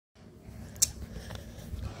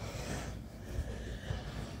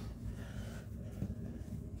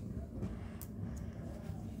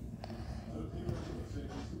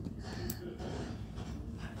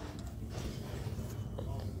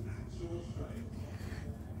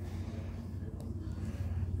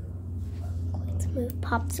move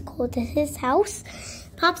Popsicle to his house.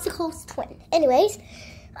 Popsicle's twin. Anyways,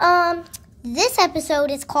 this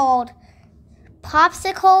episode is called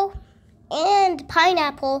Popsicle and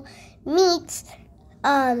Pineapple meets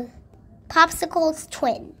Popsicle's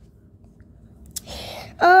twin.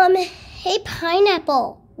 Hey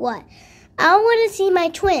Pineapple, what? I want to see my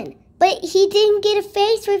twin, but he didn't get a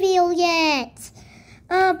face reveal yet.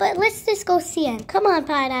 But let's just go see him. Come on,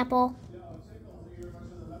 Pineapple.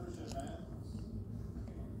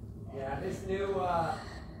 Yeah, this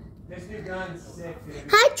new gun's sick, dude.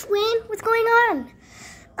 Hi, twin. What's going on?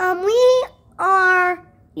 We are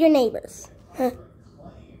your neighbors. Huh?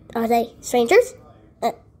 Are they strangers?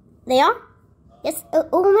 They are? Yes.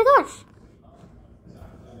 Oh my gosh.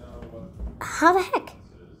 How the heck?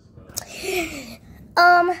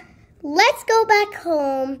 Let's go back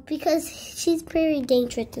home because she's very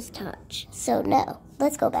dangerous to touch. So no,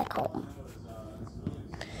 let's go back home.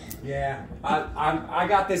 Yeah, I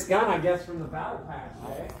got this gun, I guess, from the Battle Pass,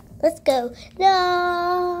 eh? Let's go.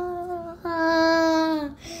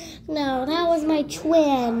 No, that was my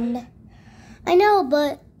twin. I know,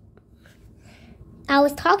 but I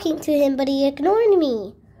was talking to him, but he ignored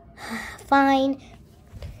me. Fine.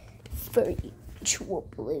 For you,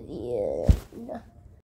 oblivion.